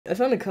I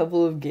found a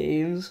couple of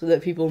games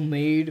that people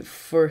made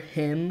for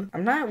him.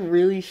 I'm not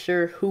really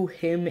sure who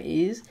him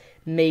is.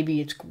 Maybe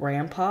it's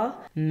Grandpa.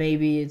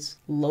 Maybe it's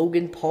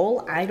Logan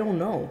Paul. I don't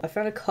know. I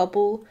found a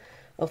couple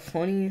of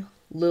funny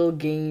little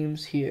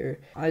games here.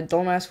 I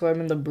don't ask why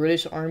I'm in the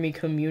British Army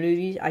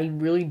community. I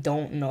really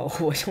don't know.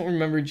 I don't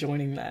remember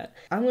joining that.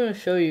 I'm gonna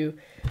show you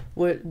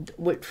what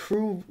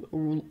true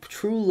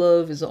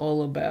love is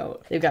all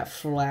about. They've got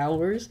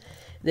flowers.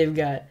 They've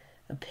got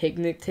a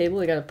picnic table.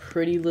 They got a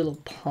pretty little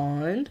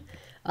pond.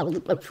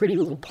 A pretty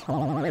little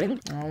pond.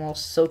 I'm all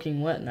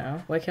soaking wet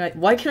now. Why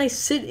can I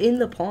sit in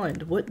the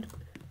pond? What?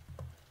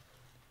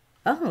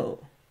 Oh.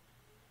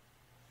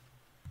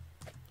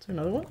 Is there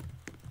another one?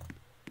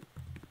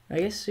 I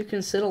guess you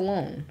can sit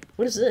alone.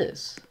 What is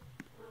this?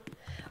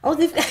 Oh,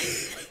 they've...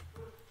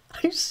 Are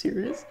you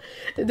serious?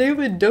 They have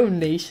a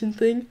donation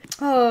thing?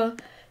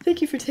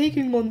 Thank you for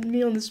taking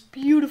me on this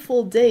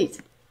beautiful date.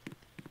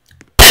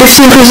 I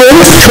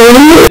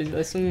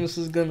assume this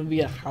is gonna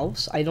be a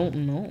house? I don't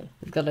know.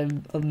 We've got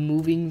a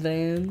moving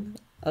van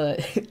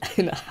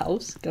in a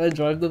house. Can I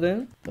drive the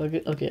van?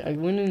 Okay, I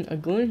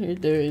go in here.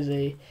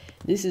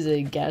 This is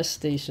a gas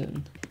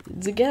station.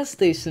 It's a gas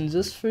station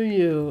just for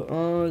you.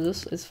 Oh,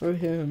 this is for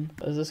him.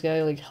 Is this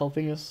guy like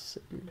helping us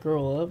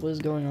grow up? What is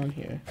going on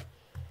here?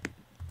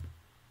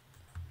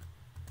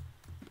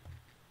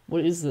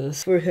 What is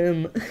this? For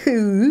him.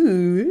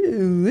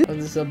 Oh,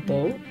 this is a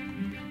boat?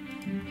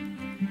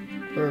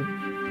 Or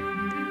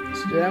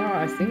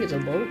I think it's a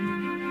boat.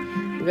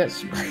 We got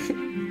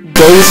SpongeBob.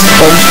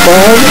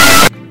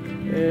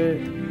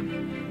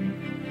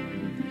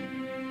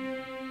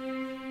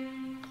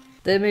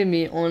 That made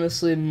me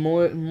honestly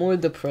more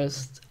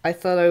depressed. I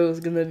thought I was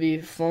gonna be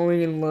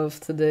falling in love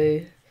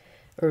today,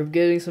 or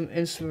getting some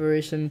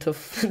inspiration to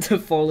to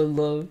fall in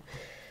love,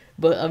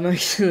 but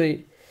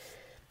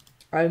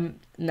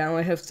now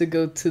I have to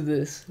go to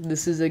this.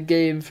 This is a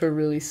game for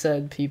really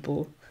sad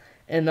people,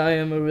 and I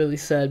am a really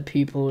sad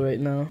people right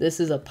now.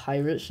 This is a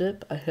pirate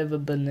ship. I have a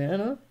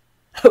banana.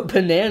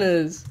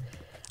 Bananas.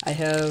 I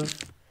have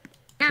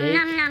cake.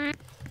 I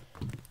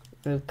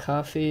have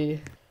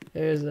coffee.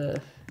 There's a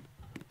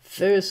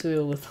Ferris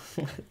wheel with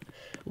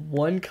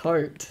one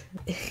cart.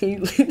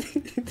 I'm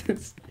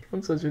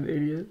such an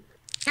idiot.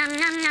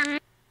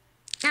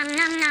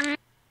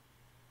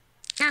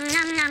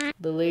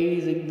 The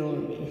ladies ignore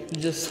me,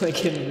 just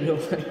like in real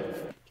life.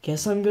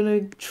 Guess I'm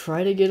gonna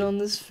try to get on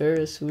this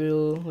Ferris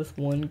wheel with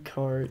one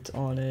cart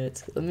on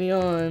it. Let me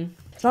on.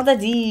 It's not that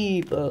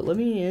deep. Let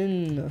me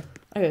in.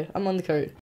 Okay, I'm on the cart.